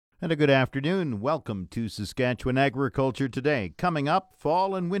And a good afternoon. Welcome to Saskatchewan Agriculture Today. Coming up,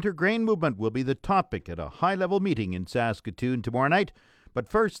 fall and winter grain movement will be the topic at a high-level meeting in Saskatoon tomorrow night. But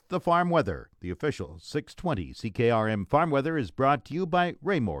first, the farm weather. The official 620 CKRM farm weather is brought to you by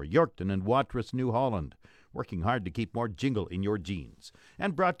Raymore, Yorkton, and Watrous, New Holland. Working hard to keep more jingle in your jeans.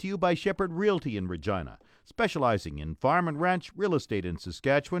 And brought to you by Shepherd Realty in Regina. Specializing in farm and ranch real estate in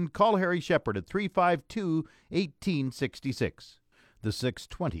Saskatchewan, call Harry Shepherd at 352-1866. The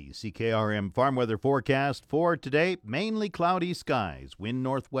 620 CKRM farm weather forecast for today, mainly cloudy skies, wind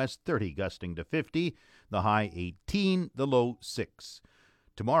northwest 30 gusting to 50, the high 18, the low 6.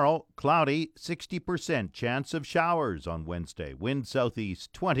 Tomorrow, cloudy, 60% chance of showers on Wednesday, wind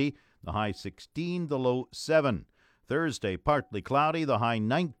southeast 20, the high 16, the low 7. Thursday, partly cloudy, the high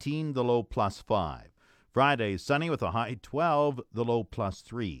 19, the low plus 5. Friday, sunny with a high 12, the low plus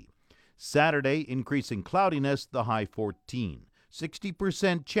 3. Saturday, increasing cloudiness, the high 14.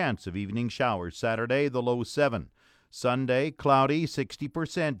 60% chance of evening showers Saturday, the low 7. Sunday, cloudy,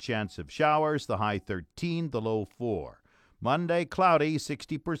 60% chance of showers, the high 13, the low 4. Monday, cloudy,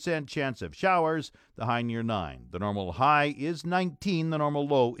 60% chance of showers, the high near 9. The normal high is 19, the normal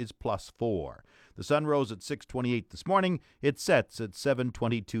low is plus 4. The sun rose at 6:28 this morning. It sets at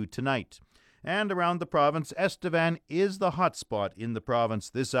 7:22 tonight. And around the province, Estevan is the hot spot in the province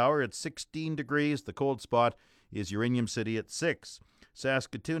this hour at 16 degrees. The cold spot is Uranium City at 6.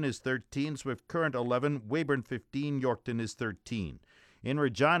 Saskatoon is 13, Swift Current 11, Weyburn 15, Yorkton is 13. In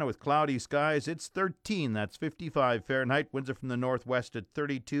Regina with cloudy skies, it's 13, that's 55 Fahrenheit. Winds are from the northwest at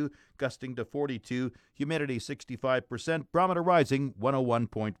 32, gusting to 42. Humidity 65%, barometer rising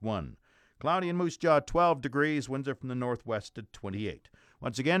 101.1. Cloudy in Moose Jaw 12 degrees, winds are from the northwest at 28.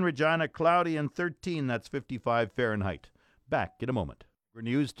 Once again, Regina cloudy and 13, that's 55 Fahrenheit. Back in a moment.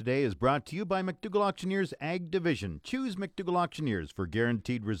 News today is brought to you by McDougall Auctioneers Ag Division. Choose McDougall Auctioneers for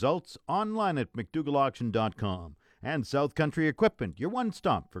guaranteed results online at mcdougallauction.com. And South Country Equipment, your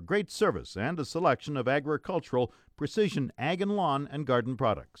one-stop for great service and a selection of agricultural, precision ag and lawn and garden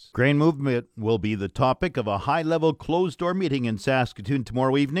products. Grain movement will be the topic of a high-level closed-door meeting in Saskatoon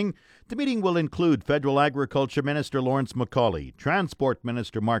tomorrow evening. The meeting will include Federal Agriculture Minister Lawrence McCauley, Transport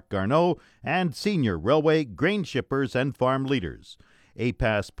Minister Mark Garneau, and senior railway, grain shippers, and farm leaders.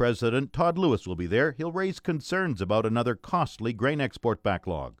 APAS President Todd Lewis will be there. He'll raise concerns about another costly grain export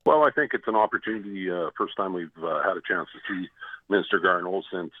backlog. Well, I think it's an opportunity. First time we've had a chance to see Minister Garneau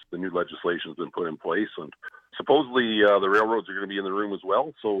since the new legislation has been put in place. And supposedly the railroads are going to be in the room as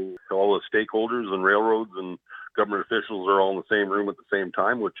well. So all the stakeholders and railroads and government officials are all in the same room at the same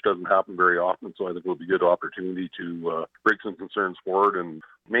time, which doesn't happen very often. So I think it will be a good opportunity to bring some concerns forward. And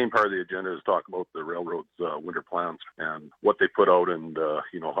the main part of the agenda is talk about the railroads' winter plans and what they put out and,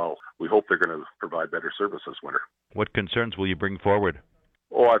 how we hope they're going to provide better service this winter. What concerns will you bring forward?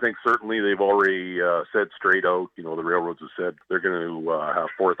 Oh, I think certainly they've already said straight out, the railroads have said they're going to have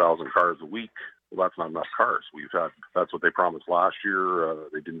 4,000 cars a week. Well, that's not enough cars. That's what they promised last year.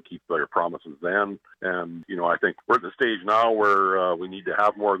 They didn't keep their promises then. And, I think we're at the stage now where we need to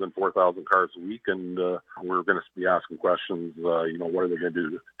have more than 4,000 cars a week. And we're going to be asking questions, what are they going to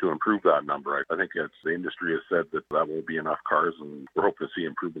do to improve that number? I think the industry has said that won't be enough cars, and we're hoping to see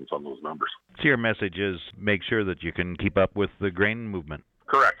improvements on those numbers. So your message is make sure that you can keep up with the grain movement.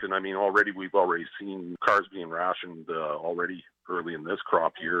 Correct. And we've already seen cars being rationed already early in this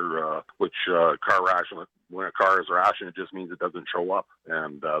crop year, when a car is rationed, it just means it doesn't show up.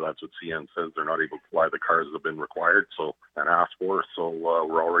 And that's what CN says. They're not able to fly the cars that have been required and asked for. So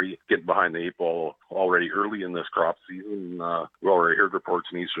we're already getting behind the 8 ball already early in this crop season. We already heard reports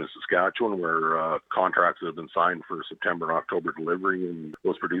in eastern Saskatchewan where contracts have been signed for September and October delivery, and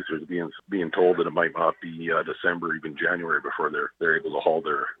those producers being told that it might not be December, even January before they're able to haul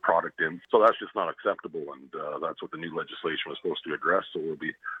their product in. So that's just not acceptable, and that's what the new legislation was supposed to address. So we'll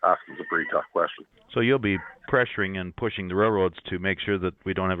be asking some pretty tough questions. So you'll be pressuring and pushing the railroads to make sure that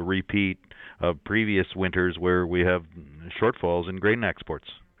we don't have a repeat of previous winters where we have shortfalls in grain exports.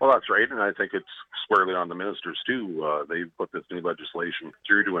 Well, that's right, and I think it's squarely on the ministers, too. They've put this new legislation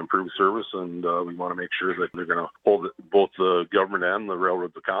through to improve service, and we want to make sure that they're going to hold both the government and the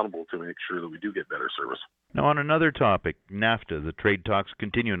railroads accountable to make sure that we do get better service. Now, on another topic, NAFTA, the trade talks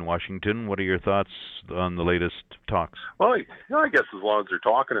continue in Washington. What are your thoughts on the latest talks? Well, I guess as long as they're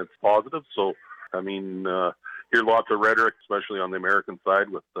talking, it's positive. So, hear lots of rhetoric, especially on the American side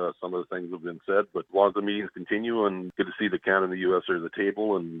with some of the things that have been said. But as long as the meetings continue, and good to see that Canada and the U.S. are at the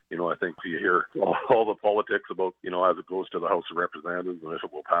table. And, I think you hear all the politics about, as it goes to the House of Representatives and if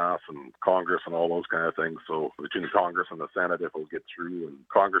it will pass, and Congress and all those kind of things. So between Congress and the Senate, if it will get through. And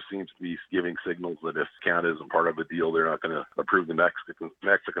Congress seems to be giving signals that if Canada isn't part of the deal, they're not going to approve the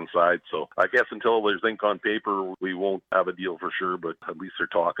Mexican side. So I guess until there's ink on paper, we won't have a deal for sure, but at least they're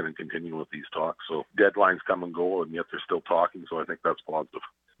talking and continuing with these talks. So deadlines come and go, and yet they're still talking, so I think that's positive.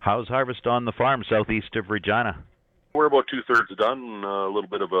 How's harvest on the farm southeast of Regina? We're about 2/3 done. A little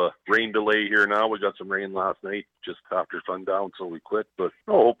bit of a rain delay here now. We got some rain last night just after sundown, so we quit. But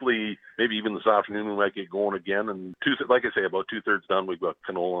hopefully, maybe even this afternoon we might get going again. And like I say, about 2/3 done. We've got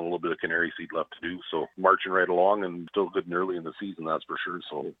canola and a little bit of canary seed left to do. So marching right along, and still good and early in the season, that's for sure.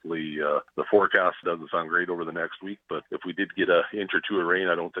 So hopefully the forecast doesn't sound great over the next week. But if we did get an inch or two of rain,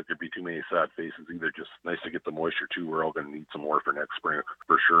 I don't think there'd be too many sad faces either. Just nice to get the moisture too. We're all going to need some more for next spring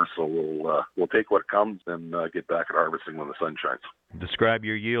for sure. So we'll take what comes and get back at harvesting when the sun shines. Describe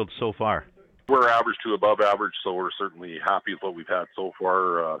your yield so far. We're average to above average, so we're certainly happy with what we've had so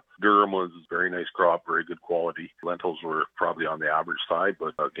far. Durum was a very nice crop, very good quality. Lentils were probably on the average side,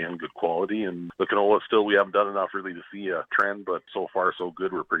 but again, good quality. And the canola still, we haven't done enough really to see a trend, but so far so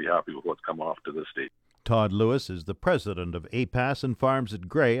good. We're pretty happy with what's come off to this date. Todd Lewis is the president of APAS and farms at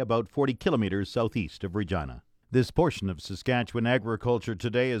Gray, about 40 kilometers southeast of Regina. This portion of Saskatchewan Agriculture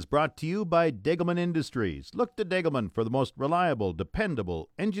Today is brought to you by Degelman Industries. Look to Degelman for the most reliable, dependable,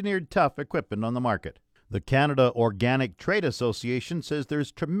 engineered tough equipment on the market. The Canada Organic Trade Association says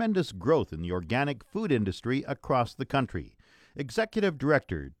there's tremendous growth in the organic food industry across the country. Executive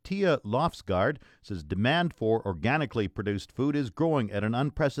Director Tia Lofsgaard says demand for organically produced food is growing at an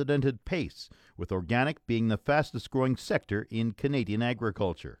unprecedented pace, with organic being the fastest growing sector in Canadian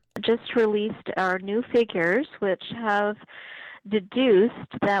agriculture. Just released our new figures, which have deduced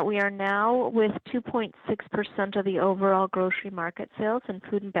that we are now with 2.6% of the overall grocery market sales in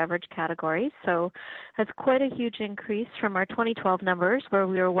food and beverage categories. So that's quite a huge increase from our 2012 numbers, where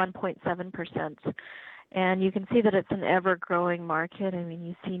we were 1.7%. And you can see that it's an ever-growing market. I mean,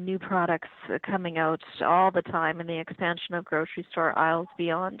 you see new products coming out all the time in the expansion of grocery store aisles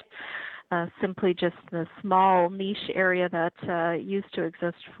beyond simply just the small niche area that used to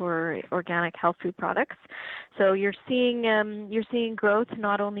exist for organic health food products. So you're seeing growth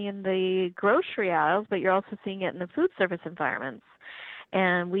not only in the grocery aisles, but you're also seeing it in the food service environments.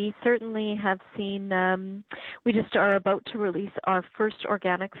 And we certainly have seen, we just are about to release our first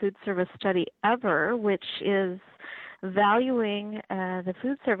organic food service study ever, which is valuing the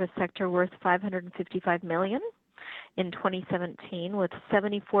food service sector worth $555 million in 2017, with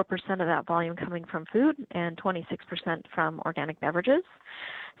 74% of that volume coming from food and 26% from organic beverages.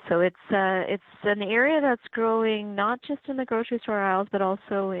 So it's an area that's growing not just in the grocery store aisles, but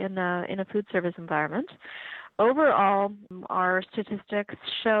also in a food service environment. Overall, our statistics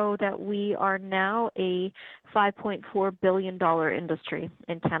show that we are now a $5.4 billion industry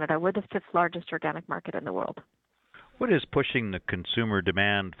in Canada. We're the fifth largest organic market in the world. What is pushing the consumer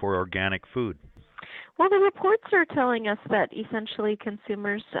demand for organic food? Well, the reports are telling us that essentially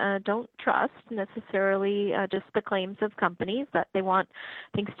consumers don't trust necessarily just the claims of companies, that they want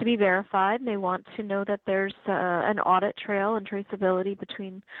things to be verified, and they want to know that there's an audit trail and traceability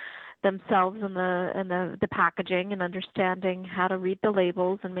between themselves and the packaging, and understanding how to read the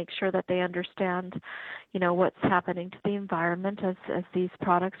labels and make sure that they understand, what's happening to the environment as these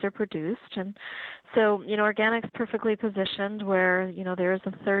products are produced. And so, organic's perfectly positioned where, there is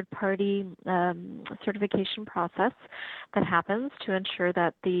a third-party certification process that happens to ensure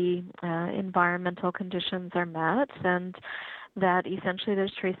that the environmental conditions are met, and that essentially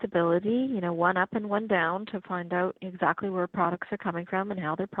there's traceability, one up and one down, to find out exactly where products are coming from and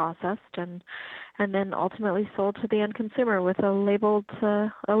how they're processed, and then ultimately sold to the end consumer with a label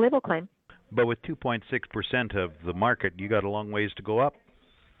claim. But with 2.6% of the market, you got a long ways to go up.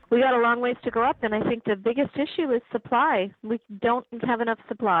 We got a long ways to go up, and I think the biggest issue is supply. We don't have enough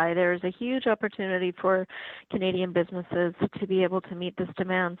supply. There's a huge opportunity for Canadian businesses to be able to meet this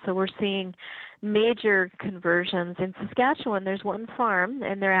demand. So we're seeing major conversions. In Saskatchewan, there's one farm,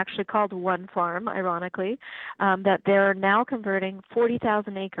 and they're actually called One Farm, ironically, that they're now converting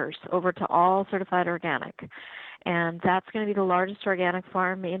 40,000 acres over to all certified organic. And that's going to be the largest organic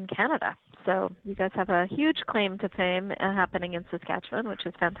farm in Canada. So you guys have a huge claim to fame happening in Saskatchewan, which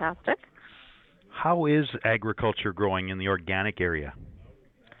is fantastic. How is agriculture growing in the organic area?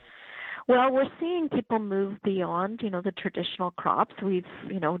 Well, we're seeing people move beyond, the traditional crops. We've,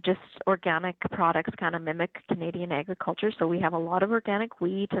 just organic products kind of mimic Canadian agriculture. So we have a lot of organic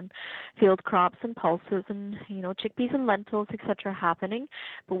wheat and field crops and pulses and, chickpeas and lentils, et cetera, happening.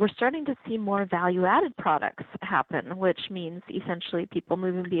 But we're starting to see more value-added products happen, which means essentially people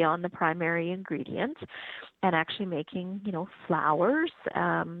moving beyond the primary ingredient and actually making, flours,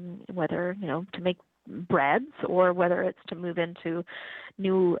 whether, to make breads or whether it's to move into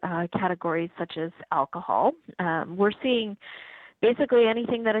new categories such as alcohol. We're seeing basically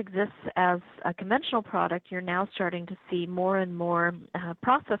anything that exists as a conventional product, you're now starting to see more and more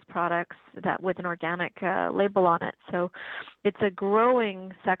processed products that with an organic label on it. So it's a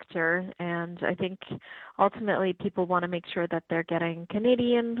growing sector, and I think ultimately people want to make sure that they're getting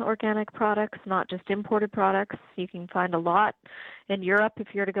Canadian organic products, not just imported products. You can find a lot in Europe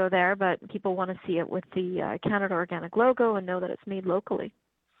if you're to go there, but people want to see it with the Canada Organic logo and know that it's made locally.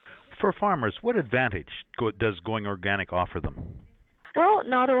 For farmers, what advantage does going organic offer them? Well,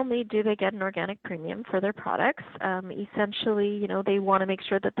 not only do they get an organic premium for their products, essentially, they want to make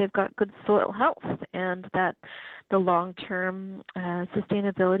sure that they've got good soil health and that the long-term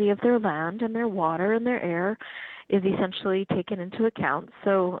sustainability of their land and their water and their air is essentially taken into account.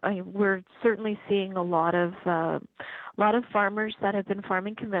 So we're certainly seeing a lot of farmers that have been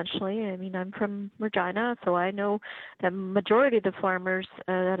farming conventionally. I mean, I'm from Regina, so I know the majority of the farmers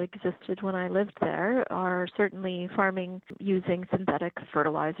that existed when I lived there are certainly farming using synthetic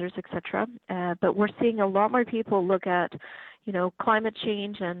fertilizers, etc. But we're seeing a lot more people look at climate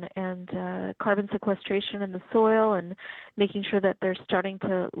change and carbon sequestration in the soil and making sure that they're starting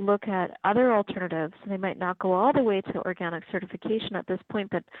to look at other alternatives. They might not go all the way to organic certification at this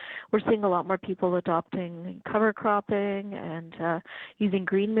point, but we're seeing a lot more people adopting cover cropping and using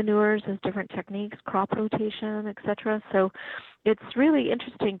green manures as different techniques, crop rotation, etc. So it's really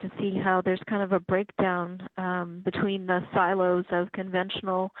interesting to see how there's kind of a breakdown between the silos of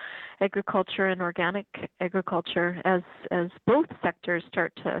conventional agriculture and organic agriculture as both sectors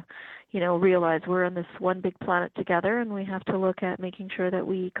start to, realize we're on this one big planet together and we have to look at making sure that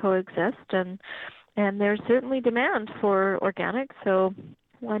we coexist. And there's certainly demand for organic, so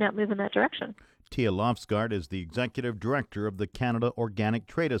why not move in that direction? Tia Lofsgaard is the Executive Director of the Canada Organic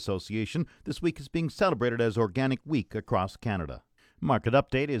Trade Association. This week is being celebrated as Organic Week across Canada. Market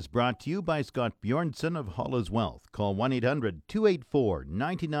Update is brought to you by Scott Bjornson of Hollis Wealth. Call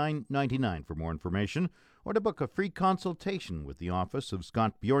 1-800-284-9999 for more information or to book a free consultation with the office of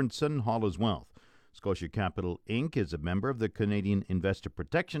Scott Bjornson, Hollis Wealth. Scotia Capital Inc. is a member of the Canadian Investor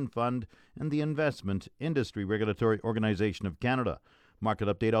Protection Fund and the Investment Industry Regulatory Organization of Canada. Market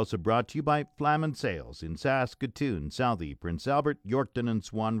Update also brought to you by Flaman Sales in Saskatoon, Southie, Prince Albert, Yorkton, and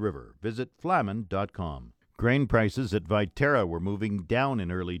Swan River. Visit flaman.com. Grain prices at Viterra were moving down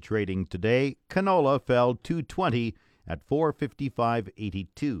in early trading today. Canola fell $2.20 at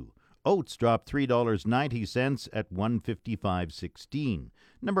 $455.82. Oats dropped $3.90 at $155.16.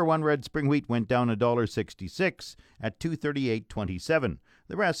 Number 1 red spring wheat went down $1.66 at $238.27.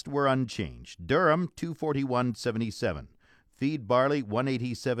 The rest were unchanged. Durham $241.77. Feed barley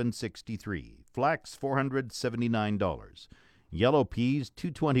 $187.63. Flax $479. Yellow peas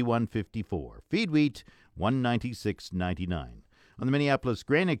 $221.54. Feed wheat $196.99. On the Minneapolis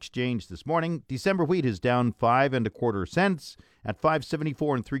Grain Exchange this morning, December wheat is down 5 1/4 cents at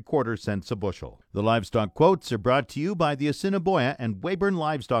 5.74 3/4 cents a bushel. The livestock quotes are brought to you by the Assiniboia and Weyburn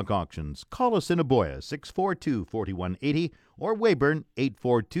Livestock Auctions. Call Assiniboia 642-4180 or Weyburn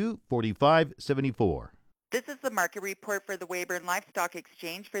 842-4574. This is the market report for the Weyburn Livestock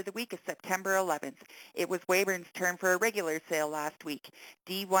Exchange for the week of September 11th. It was Weyburn's turn for a regular sale last week.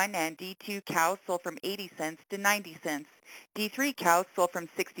 D1 and D2 cows sold from 80 cents to 90 cents. D3 cows sold from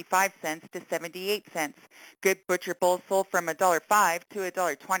 65 cents to 78 cents. Good butcher bulls sold from $1.05 to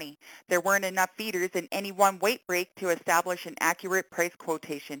 $1.20. There weren't enough feeders in any one weight break to establish an accurate price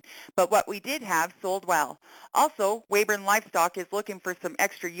quotation, but what we did have sold well. Also, Weyburn Livestock is looking for some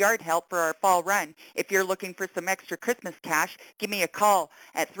extra yard help for our fall run. If you're looking for some extra Christmas cash, give me a call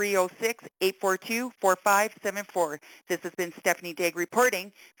at 306-842-4574. This has been Stephanie Daig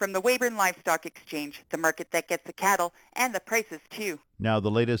reporting from the Weyburn Livestock Exchange, the market that gets the cattle and the prices too. Now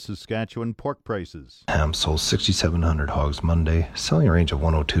the latest Saskatchewan pork prices. Ham sold 6,700 hogs Monday, selling a range of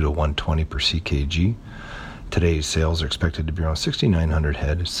 102 to 120 per CKG. Today's sales are expected to be around 6,900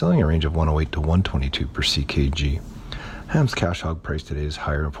 head, selling a range of 108 to 122 per CKG. Ham's cash hog price today is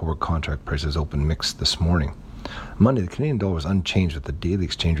higher and forward contract prices opened mixed this morning. Monday, the Canadian dollar was unchanged with the daily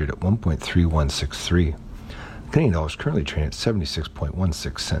exchange rate at 1.3163. The Canadian dollar is currently trading at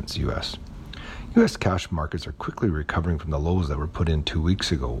 76.16 cents U.S. U.S. cash markets are quickly recovering from the lows that were put in 2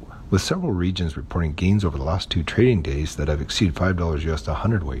 weeks ago, with several regions reporting gains over the last 2 trading days that have exceeded $5 US to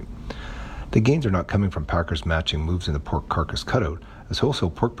hundredweight. The gains are not coming from packers matching moves in the pork carcass cutout, as wholesale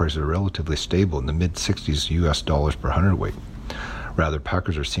pork prices are relatively stable in the mid-60s US dollars per hundredweight. Rather,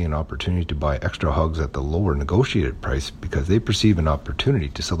 packers are seeing an opportunity to buy extra hogs at the lower negotiated price because they perceive an opportunity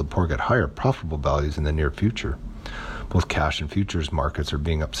to sell the pork at higher profitable values in the near future. Both cash and futures markets are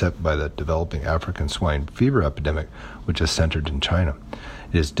being upset by the developing African swine fever epidemic, which is centered in China.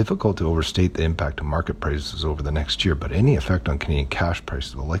 It is difficult to overstate the impact of market prices over the next year, but any effect on Canadian cash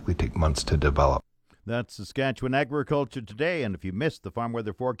prices will likely take months to develop. That's Saskatchewan Agriculture Today, and if you missed the farm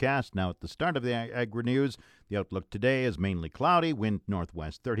weather forecast, now at the start of the Agri-News, the outlook today is mainly cloudy, wind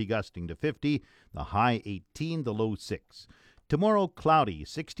northwest 30 gusting to 50, the high 18, the low 6. Tomorrow, cloudy,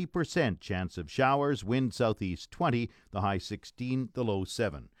 60% chance of showers, wind southeast 20, the high 16, the low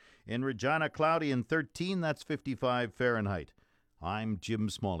 7. In Regina, cloudy and 13, that's 55 Fahrenheit. I'm Jim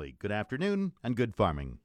Smalley. Good afternoon and good farming.